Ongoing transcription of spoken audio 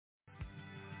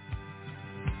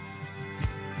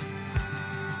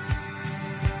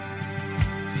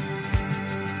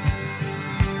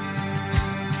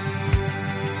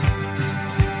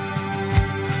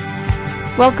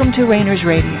Welcome to Rainers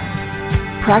Radio,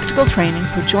 practical training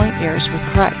for joint heirs with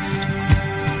Christ,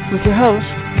 with your host,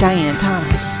 Diane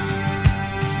Thomas.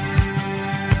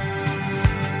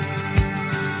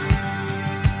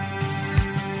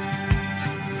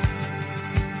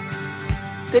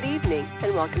 Good evening,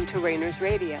 and welcome to Rainers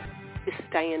Radio. This is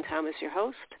Diane Thomas, your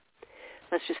host.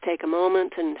 Let's just take a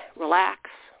moment and relax,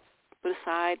 put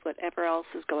aside whatever else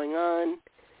is going on.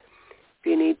 If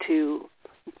you need to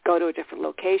go to a different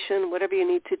location, whatever you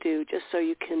need to do, just so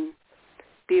you can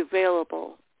be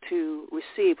available to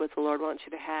receive what the Lord wants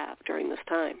you to have during this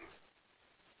time.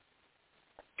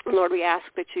 Lord, we ask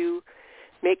that you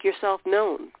make yourself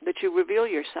known, that you reveal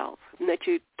yourself, and that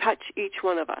you touch each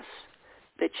one of us,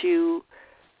 that you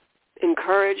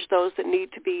encourage those that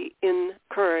need to be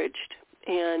encouraged,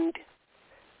 and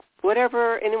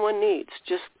whatever anyone needs,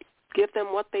 just give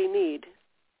them what they need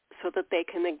so that they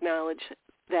can acknowledge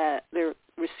that they're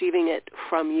receiving it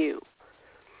from you,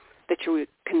 that you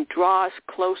can draw us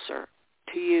closer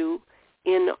to you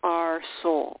in our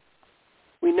soul.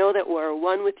 We know that we're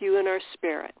one with you in our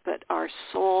spirit, but our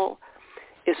soul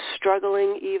is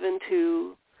struggling even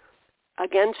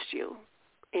against you.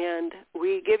 And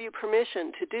we give you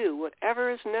permission to do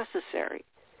whatever is necessary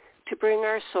to bring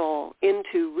our soul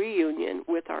into reunion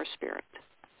with our spirit.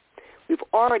 We've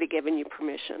already given you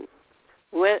permission.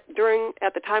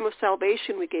 At the time of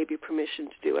salvation, we gave you permission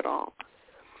to do it all.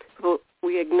 But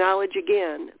we acknowledge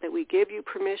again that we give you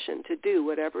permission to do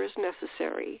whatever is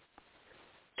necessary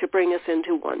to bring us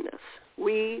into oneness.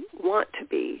 We want to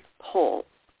be whole.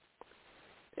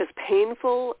 As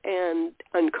painful and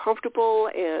uncomfortable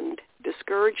and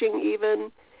discouraging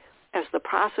even as the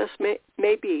process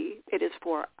may be, it is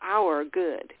for our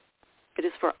good. It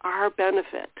is for our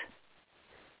benefit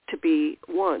to be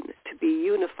one, to be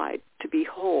unified, to be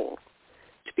whole,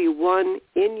 to be one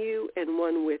in you and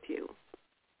one with you,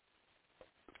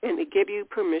 and to give you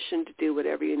permission to do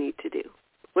whatever you need to do,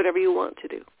 whatever you want to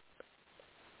do.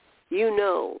 You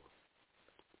know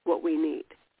what we need.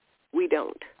 We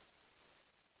don't.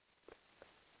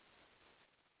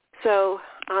 So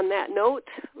on that note,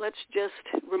 let's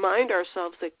just remind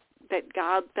ourselves that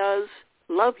God does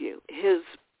love you. His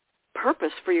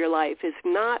purpose for your life is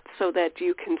not so that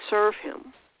you can serve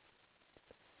him.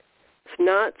 It's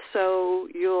not so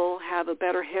you'll have a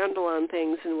better handle on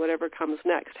things in whatever comes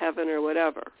next, heaven or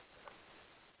whatever,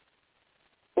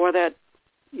 or that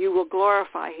you will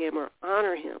glorify him or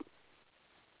honor him.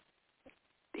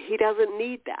 He doesn't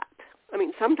need that. I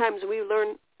mean, sometimes we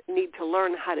need to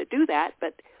learn how to do that,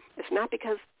 but it's not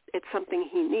because it's something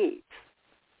he needs.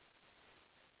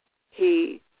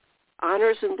 He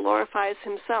honors and glorifies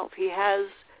himself. He has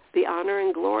the honor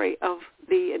and glory of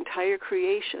the entire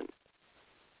creation.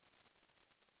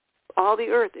 All the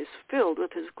earth is filled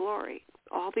with his glory.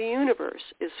 All the universe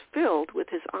is filled with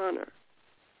his honor.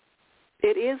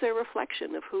 It is a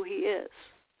reflection of who he is.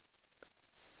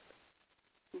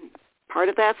 Part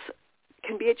of that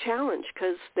can be a challenge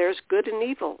because there's good and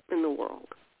evil in the world.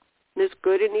 There's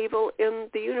good and evil in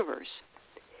the universe.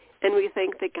 And we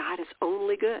think that God is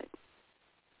only good,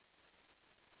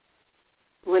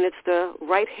 when it's the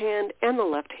right hand and the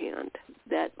left hand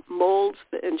that molds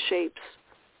and shapes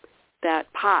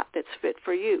that pot that's fit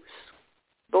for use,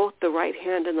 both the right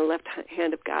hand and the left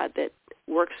hand of God that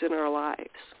works in our lives.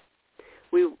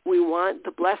 We want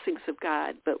the blessings of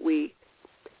God, but we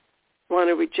want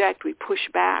to reject, we push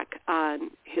back on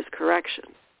his correction,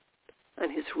 on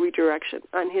his redirection,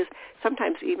 on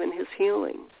sometimes even his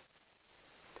healing.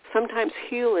 Sometimes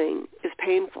healing is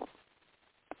painful.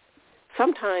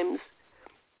 Sometimes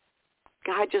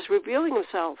God just revealing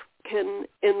himself can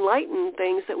enlighten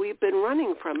things that we've been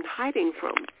running from, hiding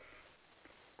from.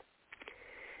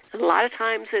 And a lot of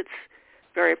times it's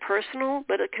very personal,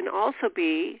 but it can also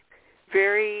be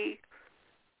very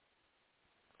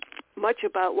much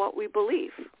about what we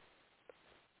believe.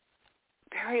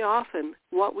 Very often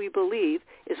what we believe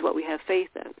is what we have faith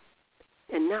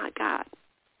in, and not God.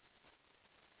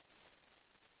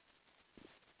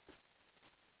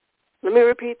 Let me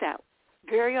repeat that.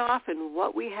 Very often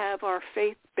what we have our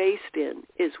faith based in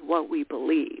is what we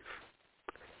believe.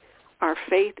 Our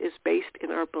faith is based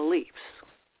in our beliefs,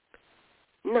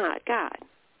 not God.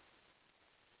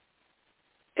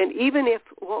 And even if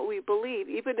what we believe,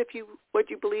 what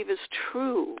you believe is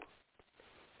true,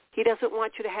 he doesn't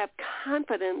want you to have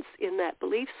confidence in that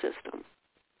belief system,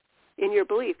 in your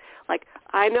belief. Like,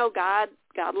 I know God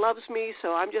loves me,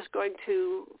 so I'm just going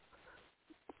to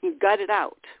gut it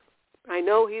out. I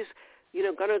know he's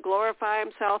going to glorify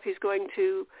himself. He's going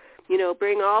to,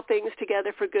 bring all things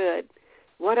together for good.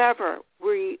 Whatever.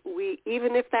 We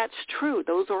even if that's true,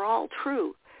 those are all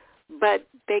true. but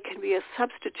they can be a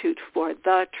substitute for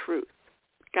the truth,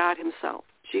 God himself,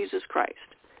 Jesus Christ.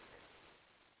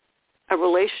 A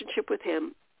relationship with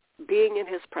him, being in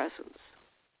his presence.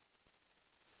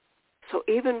 So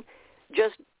even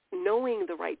just knowing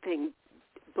the right thing,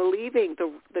 believing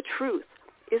the truth,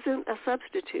 isn't a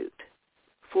substitute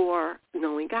for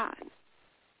knowing God.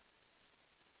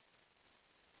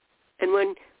 And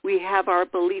when we have our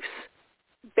beliefs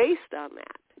based on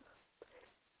that,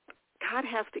 God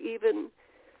has to even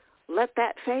let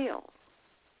that fail.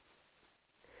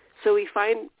 So we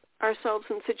find ourselves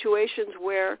in situations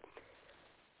where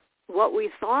what we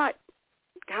thought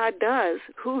God does,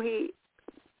 who we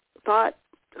thought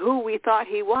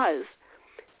he was,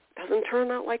 doesn't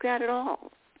turn out like that at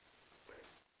all.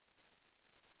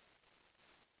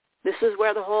 This is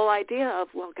where the whole idea of,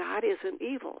 well, God isn't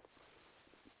evil.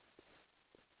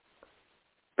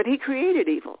 But he created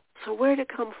evil. So where did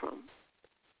it come from?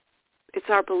 It's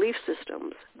our belief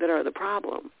systems that are the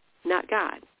problem, not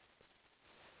God.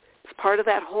 It's part of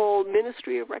that whole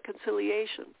ministry of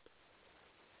reconciliation.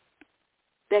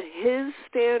 That his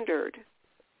standard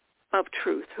of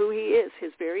truth, who he is,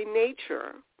 his very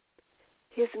nature,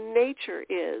 his nature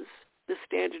is the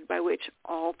standard by which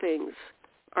all things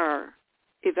are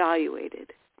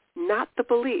evaluated. Not the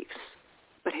beliefs,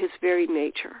 but his very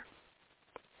nature.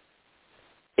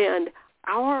 And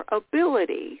our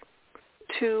ability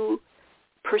to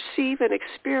perceive and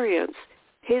experience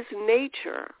his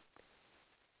nature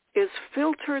is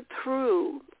filtered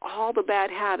through all the bad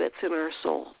habits in our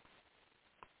soul.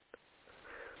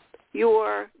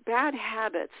 Your bad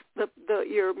habits,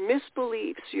 your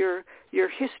misbeliefs, your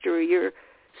history, your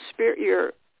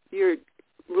spirit, your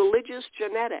religious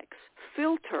genetics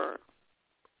filter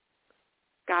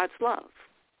God's love,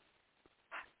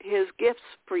 his gifts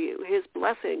for you, his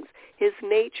blessings, his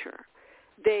nature.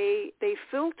 They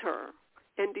filter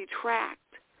and detract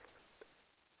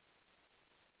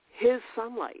his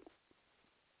sunlight.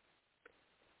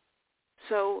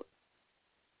 So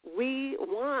we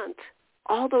want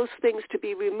all those things to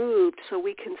be removed so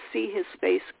we can see his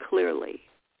face clearly.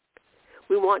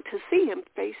 We want to see him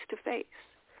face to face,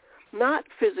 not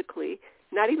physically,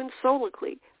 not even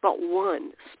solically, but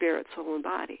one, spirit, soul, and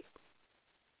body.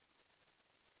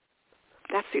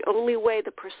 That's the only way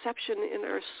the perception in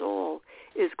our soul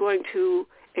is going to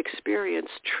experience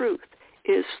truth,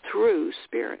 is through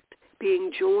spirit,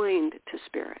 being joined to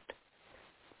spirit,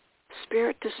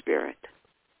 spirit to spirit.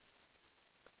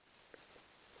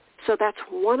 So that's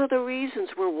one of the reasons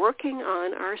we're working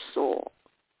on our soul.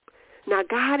 Now,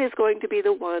 God is going to be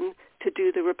the one to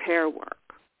do the repair work.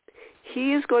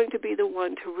 He is going to be the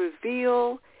one to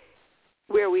reveal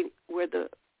where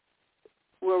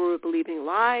we're believing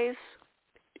lies,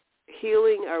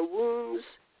 healing our wounds,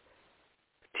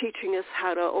 teaching us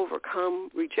how to overcome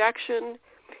rejection.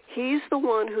 He's the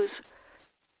one who's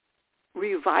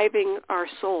reviving our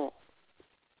soul.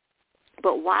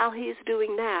 But while he's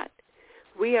doing that,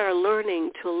 we are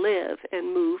learning to live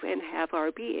and move and have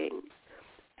our being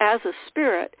as a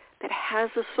spirit that has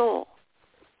a soul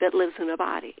that lives in a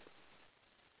body.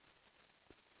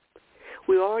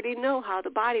 We already know how the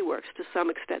body works to some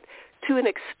extent, to an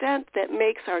extent that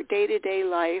makes our day-to-day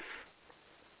life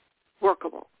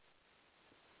workable.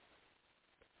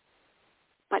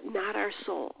 But not our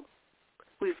soul.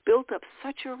 We've built up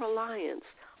such a reliance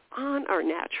on our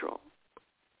natural.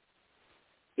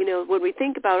 You know, when we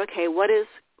think about, okay, what is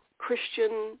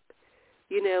Christian,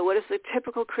 what does the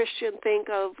typical Christian think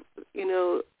of,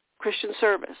 Christian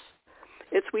service?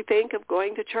 We think of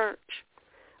going to church,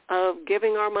 of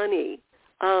giving our money,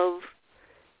 of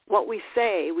what we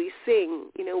say, we sing,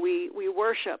 we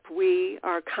worship, we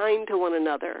are kind to one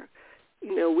another,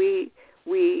 we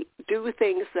do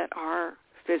things that are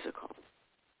physical.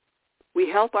 We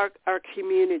help our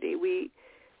community.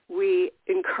 We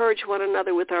encourage one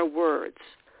another with our words.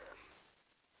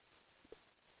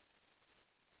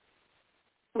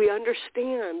 We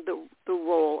understand the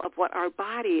role of what our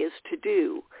body is to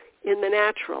do in the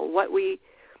natural, what we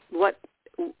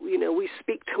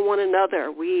speak to one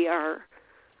another. We are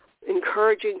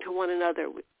encouraging to one another.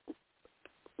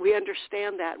 We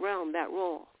understand that realm, that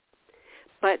role.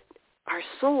 But our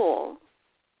soul,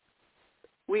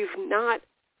 we've not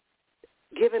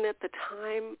given it the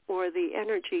time or the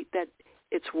energy that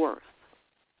it's worth.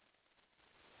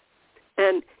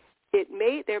 And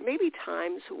there may be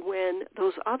times when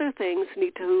those other things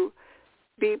need to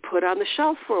be put on the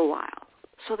shelf for a while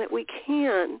so that we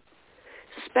can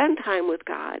spend time with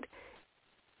God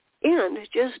and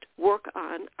just work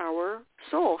on our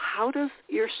soul. How does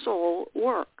your soul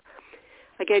work?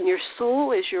 Again, your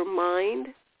soul is your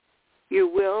mind, your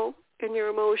will, and your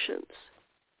emotions.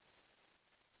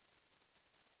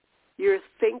 your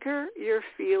thinker, your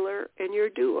feeler, and your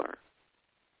doer.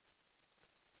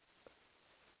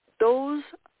 Those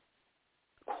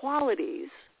qualities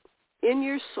in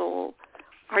your soul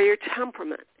are your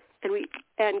temperament.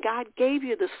 And God gave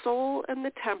you the soul and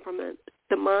the temperament,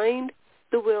 the mind,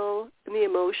 the will, and the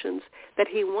emotions that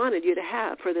he wanted you to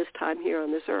have for this time here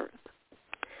on this earth.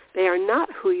 They are not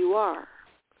who you are.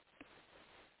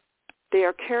 They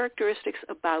are characteristics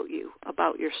about you,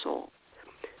 about your soul.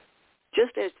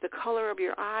 Just as the color of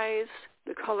your eyes,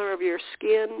 the color of your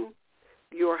skin,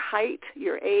 your height,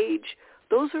 your age,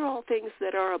 those are all things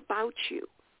that are about you.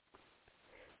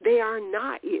 They are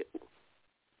not you.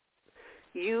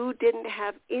 You didn't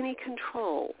have any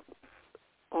control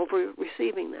over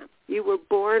receiving them. You were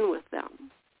born with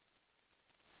them.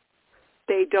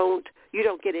 You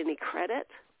don't get any credit,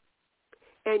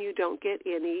 and you don't get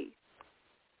any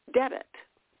debit.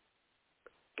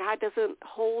 God doesn't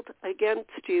hold against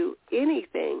you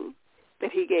anything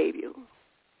that he gave you.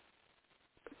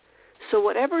 So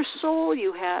whatever soul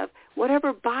you have,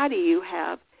 whatever body you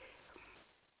have,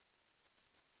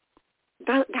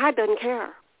 God doesn't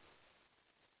care.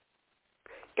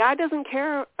 God doesn't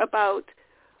care about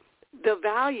the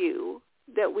value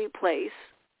that we place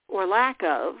or lack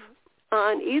of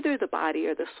on either the body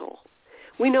or the soul.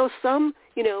 We know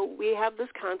we have this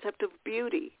concept of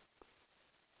beauty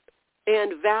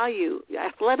and value,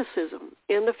 athleticism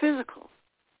in the physical.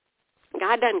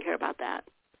 God doesn't care about that.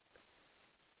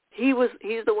 He's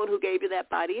the one who gave you that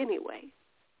body anyway.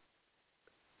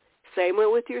 Same way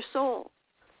with your soul.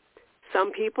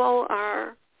 Some people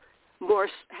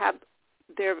have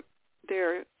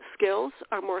their skills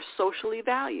are more socially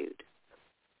valued.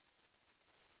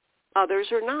 Others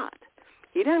are not.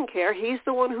 He doesn't care. He's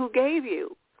the one who gave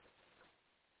you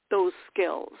those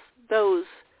skills, those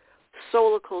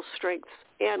soulical strengths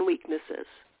and weaknesses.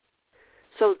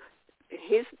 So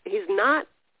he's not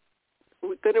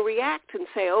going to react and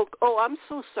say, oh, I'm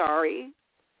so sorry.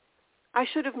 I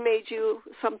should have made you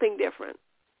something different.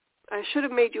 I should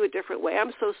have made you a different way.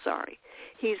 I'm so sorry.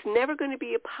 He's never going to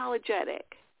be apologetic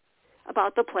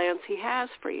about the plans he has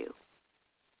for you.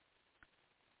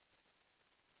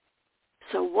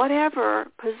 So whatever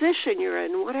position you're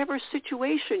in, whatever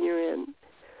situation you're in,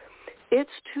 it's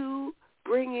to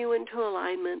bring you into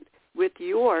alignment with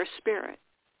your spirit,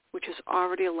 which is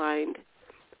already aligned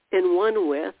in one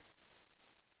with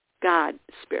God's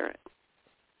spirit.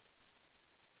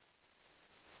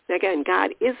 Again,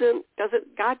 God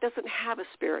doesn't have a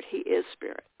spirit. He is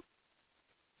spirit.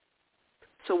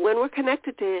 So when we're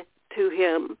connected to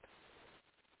him,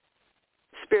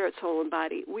 spirit, soul, and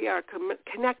body, we are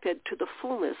connected to the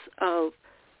fullness of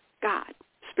God,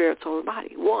 spirit, soul, and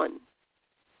body, one.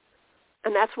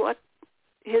 And that's what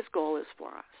his goal is for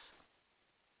us.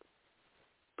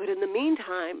 But in the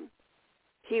meantime,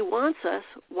 he wants us,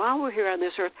 while we're here on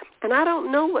this earth, and I don't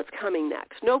know what's coming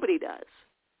next. Nobody does.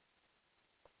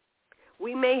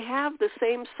 We may have the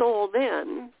same soul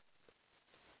then,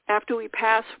 after we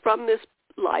pass from this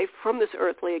life, from this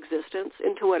earthly existence,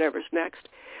 into whatever's next.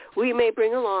 We may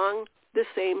bring along the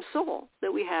same soul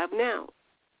that we have now.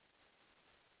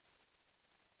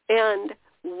 And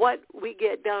what we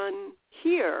get done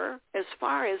here, as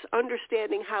far as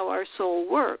understanding how our soul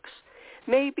works,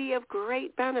 may be of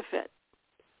great benefit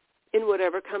in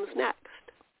whatever comes next.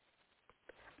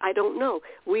 I don't know.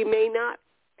 We may not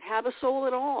have a soul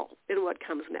at all in what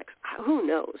comes next. Who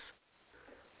knows?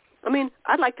 I mean,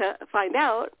 I'd like to find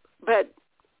out, but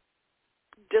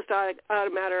just out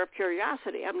of a matter of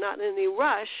curiosity. I'm not in any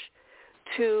rush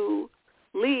to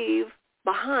leave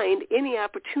behind any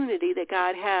opportunity that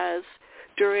God has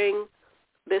during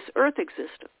this earth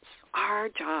existence. Our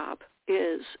job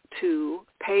is to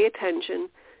pay attention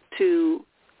to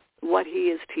what he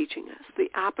is teaching us, the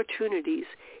opportunities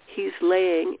he's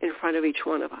laying in front of each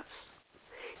one of us.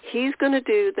 He's going to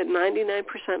do the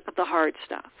 99% of the hard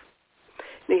stuff.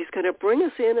 And he's going to bring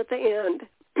us in at the end,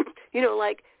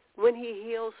 like when he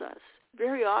heals us.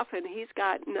 Very often he's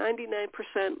got 99%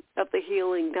 of the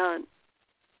healing done.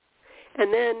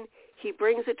 And then he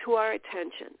brings it to our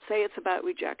attention. Say it's about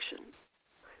rejection.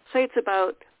 Say it's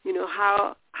about,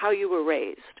 how you were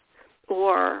raised,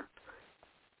 or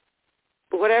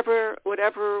whatever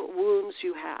wounds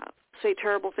you have. Say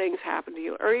terrible things happen to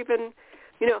you, or even,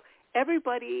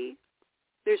 everybody,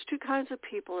 there's two kinds of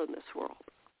people in this world.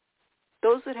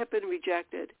 Those that have been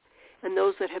rejected and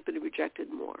those that have been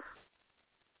rejected more.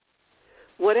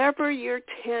 Whatever your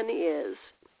 10 is,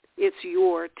 it's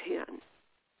your 10.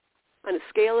 On a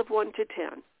scale of 1 to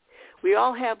 10. We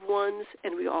all have 1s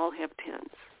and we all have 10s.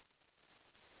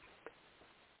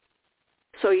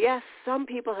 So yes, some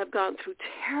people have gone through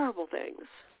terrible things.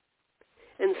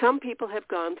 And some people have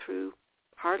gone through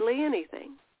hardly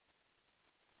anything,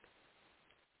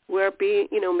 where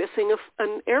missing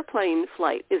an airplane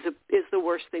flight is the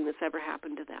worst thing that's ever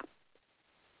happened to them.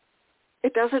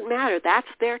 It doesn't matter. That's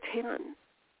their 10.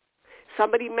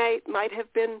 Somebody might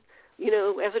have been,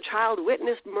 as a child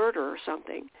witnessed murder or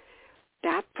something.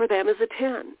 That for them is a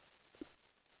 10.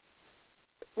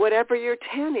 Whatever your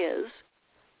 10 is,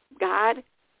 God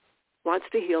wants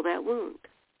to heal that wound.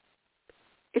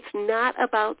 It's not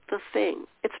about the thing.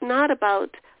 It's not about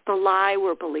the lie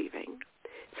we're believing.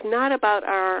 It's not about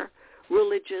our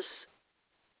religious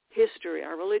history,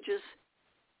 our religious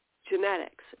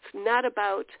genetics. It's not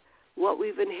about what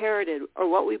we've inherited or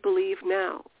what we believe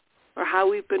now or how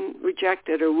we've been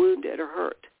rejected or wounded or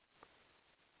hurt.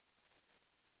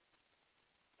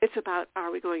 It's about,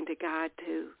 are we going to God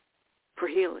for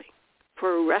healing,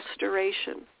 for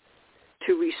restoration,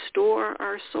 to restore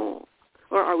our soul?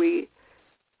 Or are we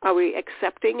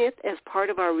accepting it as part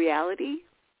of our reality?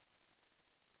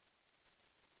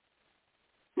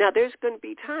 Now, there's going to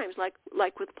be times,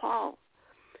 like with Paul,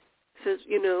 says,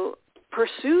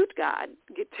 pursued God,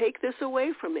 take this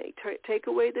away from me, take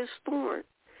away this thorn,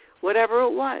 whatever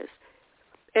it was.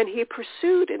 And he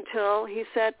pursued until he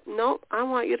said, no, I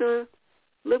want you to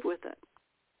live with it.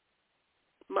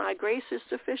 My grace is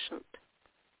sufficient.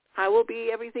 I will be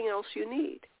everything else you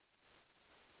need.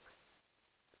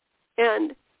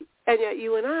 And yet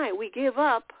you and I, we give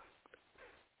up.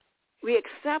 We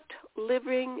accept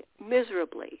living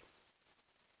miserably.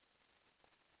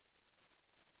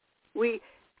 We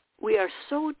are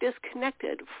so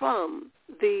disconnected from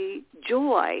the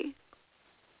joy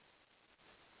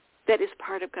that is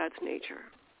part of God's nature,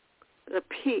 the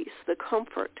peace, the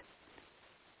comfort.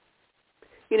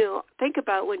 Think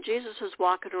about when Jesus was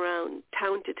walking around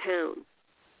town to town.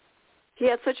 He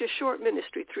had such a short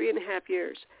ministry, 3.5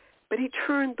 years, but he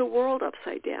turned the world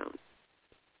upside down.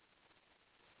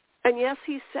 And yes,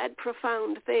 he said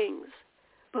profound things,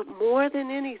 but more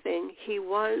than anything, he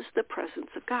was the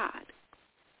presence of God.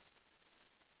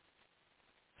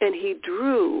 And he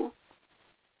drew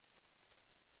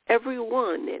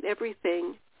everyone and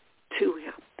everything to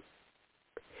him.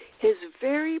 His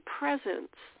very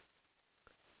presence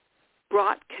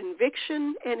brought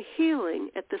conviction and healing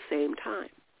at the same time.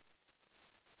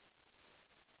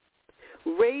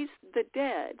 Raised the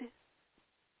dead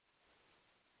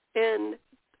and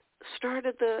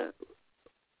started the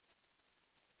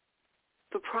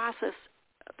process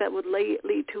that would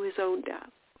lead to his own death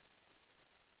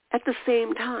at the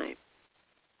same time.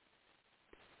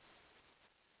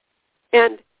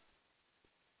 And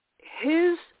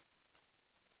his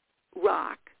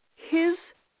rock, his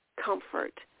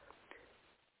comfort,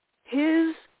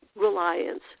 his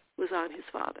reliance was on his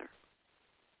Father,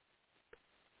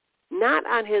 not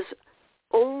on his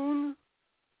own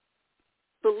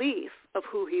belief of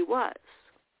who he was.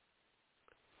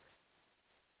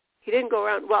 He didn't go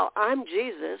around, well, I'm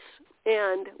Jesus,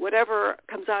 and whatever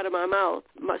comes out of my mouth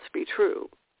must be true.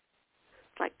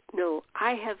 It's like, no,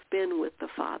 I have been with the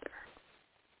Father.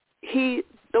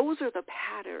 Those are the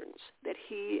patterns that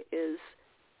he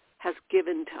has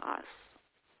given to us,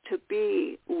 to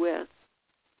be with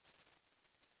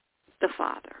the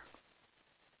Father.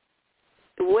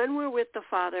 When we're with the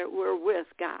Father, we're with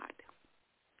God.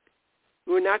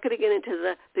 We're not going to get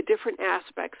into the different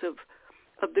aspects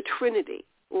of the Trinity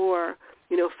or,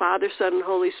 Father, Son, and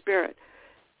Holy Spirit.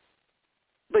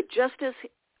 But just as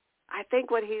I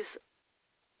think what he's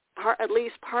at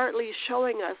least partly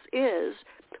showing us is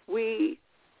we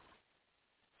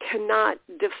cannot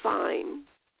define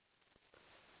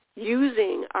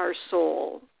using our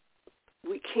soul.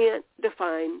 We can't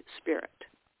define spirit.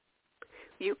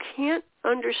 You can't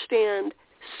understand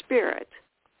spirit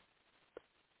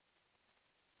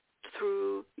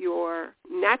through your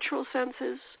natural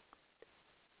senses.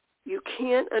 You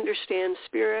can't understand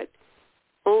spirit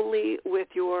only with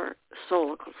your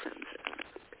soulical senses.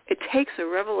 It takes a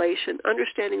revelation.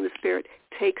 Understanding the spirit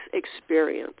takes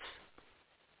experience.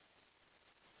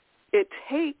 It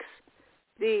takes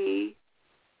the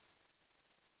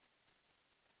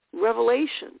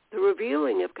revelation, the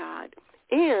revealing of God,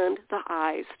 and the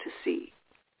eyes to see.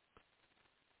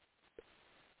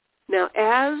 Now,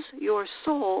 as your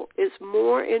soul is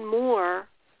more and more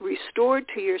restored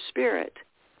to your spirit,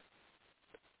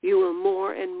 you will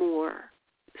more and more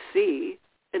see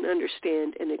and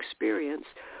understand and experience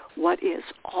what is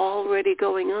already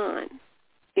going on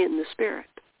in the spirit.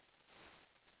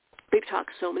 We've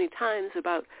talked so many times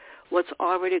about what's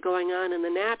already going on in the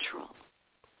natural.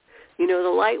 The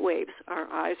light waves,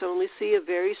 our eyes only see a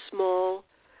very small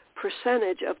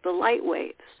percentage of the light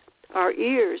waves. Our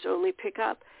ears only pick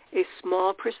up a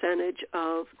small percentage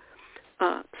of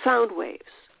sound waves.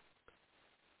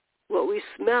 What we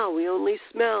smell, we only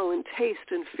smell and taste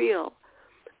and feel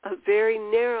a very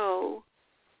narrow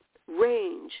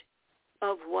range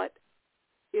of what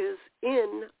is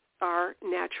in our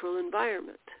natural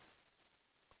environment.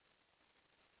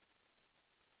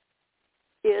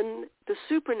 In the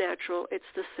supernatural, it's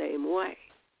the same way.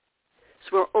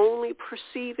 So we're only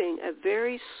perceiving a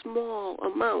very small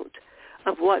amount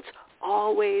of what's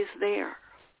always there.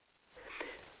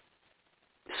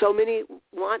 So many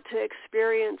want to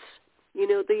experience,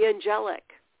 the angelic,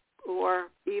 or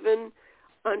even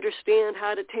understand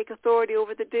how to take authority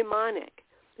over the demonic.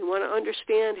 They want to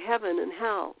understand heaven and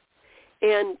hell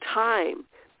and time.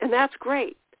 And that's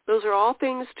great. Those are all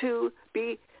things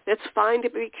that's fine to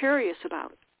be curious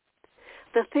about.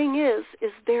 The thing is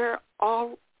they're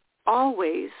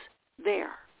always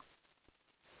there.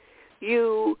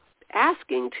 You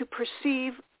asking to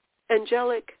perceive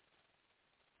angelic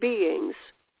beings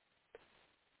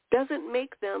doesn't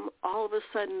make them all of a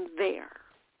sudden there.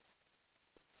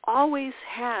 Always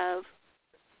have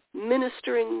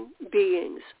ministering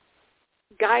beings,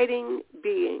 guiding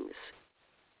beings,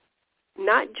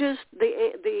 not just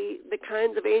the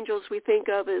kinds of angels we think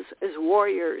of as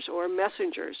warriors or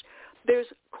messengers. There's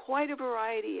quite a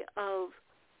variety of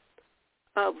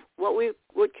what we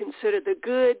would consider the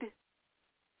good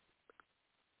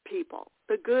people,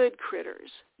 the good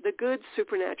critters, the good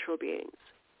supernatural beings.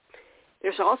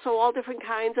 There's also all different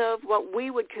kinds of what we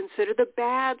would consider the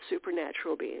bad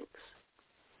supernatural beings.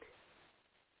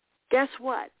 Guess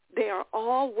what? They are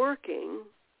all working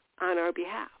on our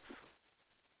behalf.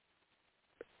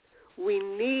 We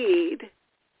need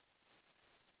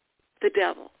the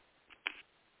devil.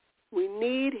 We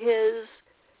need his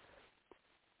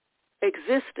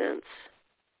existence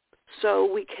so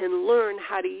we can learn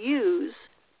how to use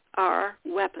our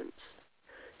weapons,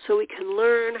 so we can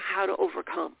learn how to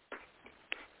overcome.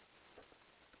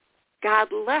 God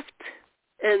left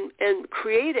and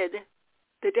created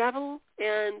the devil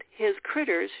and his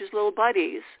critters, his little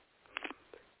buddies,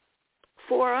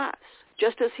 for us,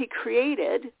 just as he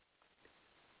created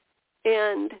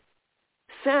and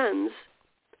sends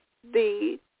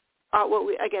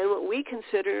what we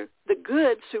consider the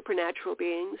good supernatural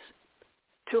beings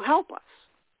to help us.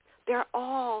 They're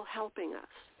all helping us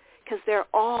because they're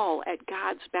all at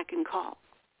God's beck and call.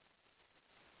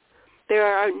 There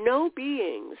are no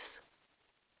beings,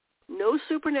 no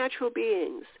supernatural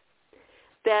beings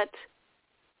that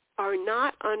are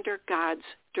not under God's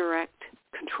direct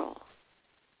control.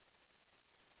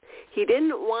 He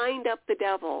didn't wind up the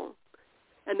devil,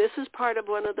 and this is part of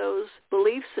one of those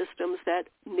belief systems that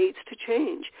needs to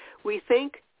change. We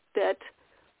think that,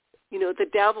 the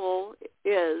devil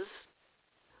is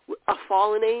a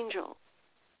fallen angel.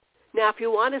 Now, if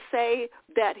you want to say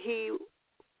that he,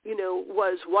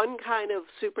 was one kind of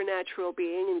supernatural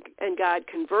being and God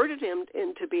converted him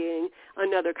into being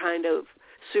another kind of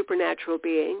supernatural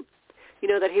being,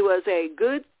 that he was a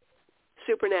good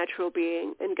supernatural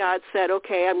being, and God said,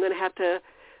 okay, I'm going to have to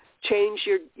change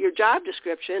your job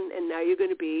description, and now you're going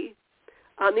to be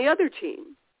on the other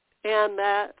team. And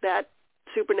that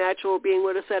supernatural being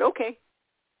would have said, okay.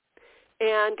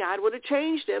 And God would have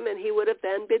changed him, and he would have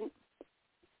then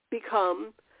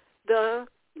become the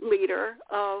leader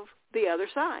of the other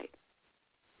side,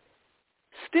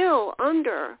 still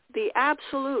under the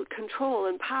absolute control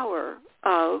and power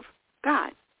of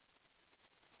God.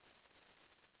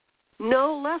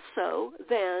 No less so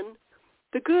than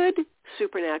the good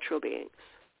supernatural beings.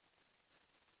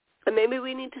 And maybe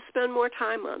we need to spend more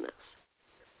time on this.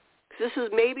 Because this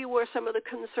is maybe where some of the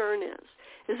concern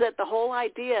is that the whole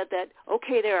idea that,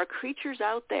 okay, there are creatures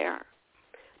out there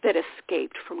that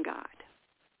escaped from God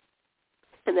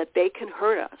and that they can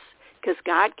hurt us because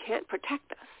God can't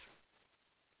protect us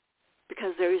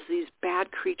because there's these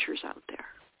bad creatures out there.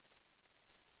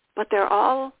 But they're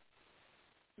all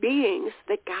beings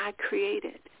that God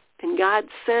created and God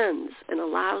sends and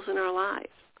allows in our lives.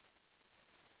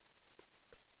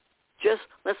 Just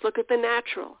let's look at the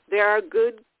natural. There are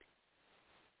good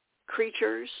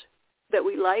creatures that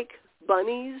we like,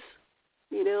 bunnies,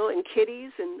 and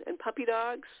kitties and puppy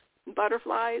dogs and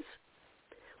butterflies.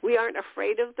 We aren't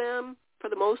afraid of them for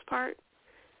the most part,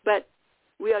 but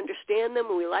we understand them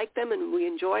and we like them and we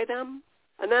enjoy them.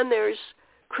 And then there's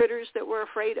critters that we're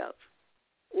afraid of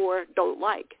or don't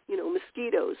like,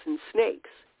 mosquitoes and snakes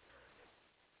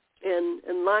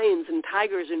and lions and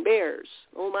tigers and bears.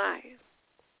 Oh my.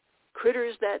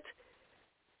 Critters that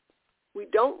we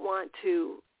don't want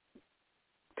to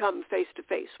come face to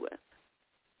face with.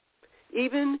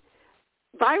 Even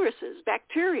viruses,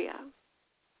 bacteria.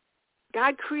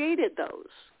 God created those.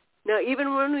 Now,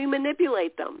 even when we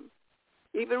manipulate them,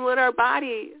 even when our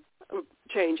body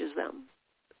changes them,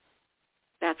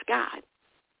 that's God.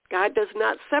 God does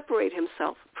not separate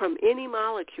himself from any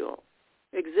molecule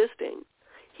existing.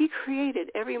 He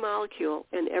created every molecule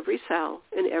and every cell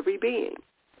and every being.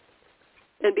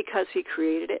 And because he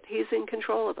created it, he's in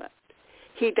control of it.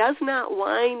 He does not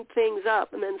wind things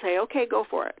up and then say, okay, go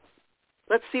for it.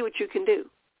 Let's see what you can do.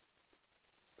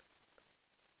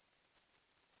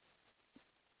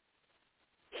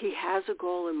 He has a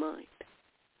goal in mind.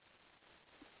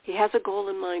 He has a goal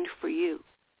in mind for you.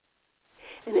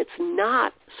 And it's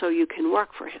not so you can work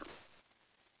for him.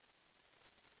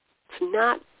 It's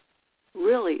not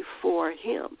really for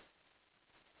him.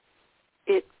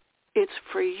 It's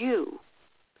for you.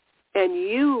 And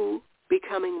you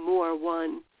becoming more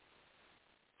one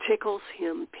tickles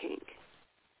him pink,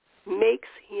 makes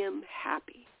him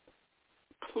happy,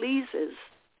 pleases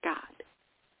God.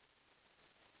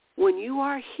 When you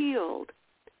are healed,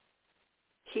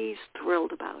 he's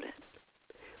thrilled about it.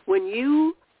 When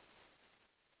you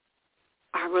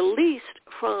are released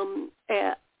from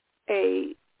a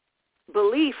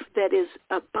belief that is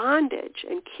a bondage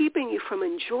and keeping you from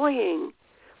enjoying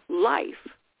life,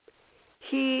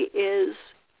 he is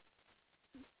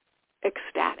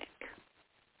ecstatic.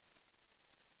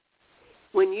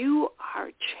 When you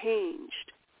are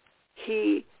changed,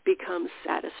 he becomes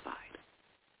satisfied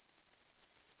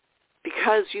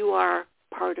because you are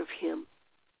part of him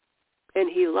and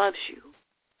he loves you.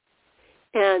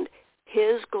 And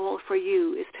his goal for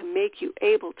you is to make you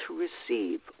able to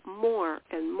receive more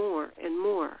and more and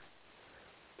more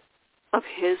of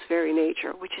his very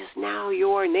nature, which is now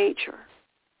your nature.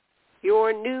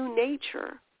 Your new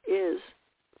nature is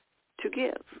to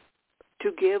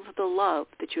give the love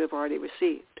that you have already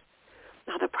received.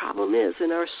 Now the problem is,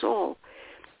 in our soul,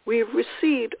 we've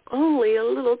received only a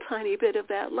little tiny bit of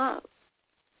that love.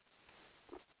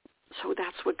 So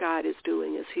that's what God is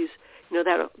doing, is he's,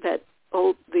 the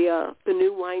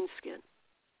new wineskin.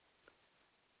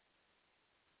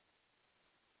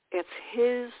 It's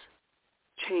his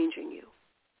changing you.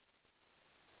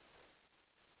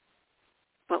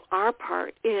 But our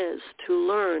part is to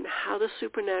learn how the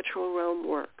supernatural realm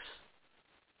works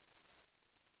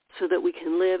so that we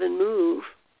can live and move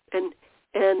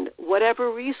and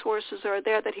whatever resources are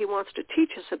there that he wants to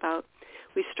teach us about,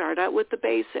 we start out with the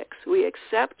basics. We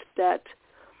accept that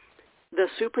the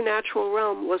supernatural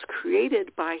realm was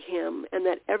created by him and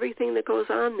that everything that goes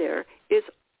on there is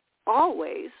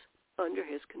always under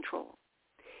his control.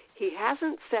 He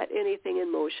hasn't set anything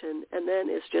in motion and then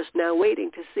is just now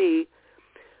waiting to see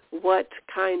what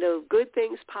kind of good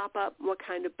things pop up and what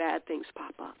kind of bad things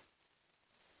pop up.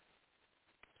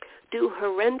 Do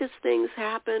horrendous things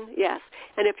happen? Yes.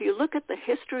 And if you look at the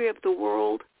history of the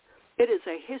world, it is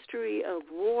a history of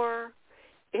war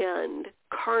and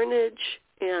carnage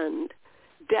and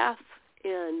death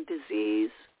and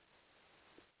disease,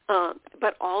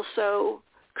 but also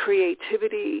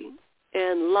creativity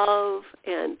and love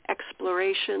and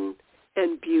exploration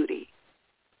and beauty.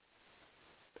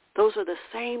 Those are the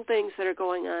same things that are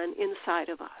going on inside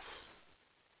of us.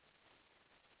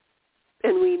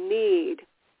 And we need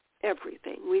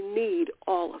everything. We need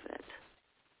all of it.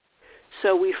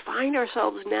 So we find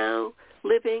ourselves now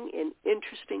living in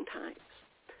interesting times.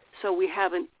 So we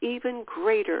have an even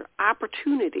greater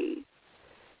opportunity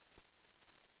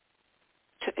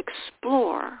to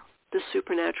explore the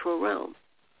supernatural realm,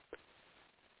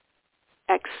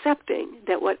 accepting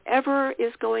that whatever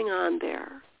is going on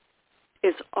there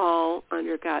is all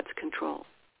under God's control.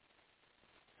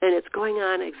 And it's going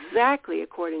on exactly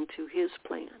according to his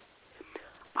plan.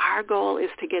 Our goal is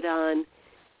to get on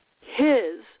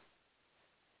his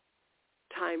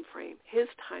time frame, his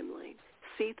timeline,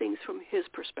 see things from his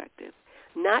perspective,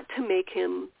 not to make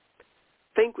him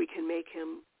think we can make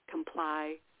him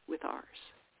comply with ours.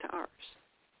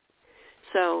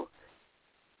 So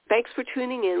thanks for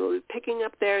tuning in. We'll be picking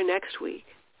up there next week.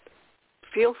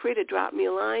 Feel free to drop me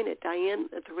a line at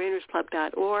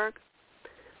diane@therainersclub.org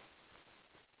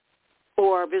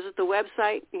or visit the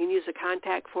website. You can use the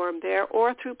contact form there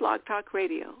or through Blog Talk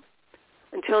Radio.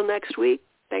 Until next week,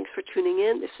 thanks for tuning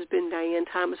in. This has been Diane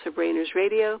Thomas of Rainers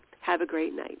Radio. Have a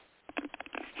great night.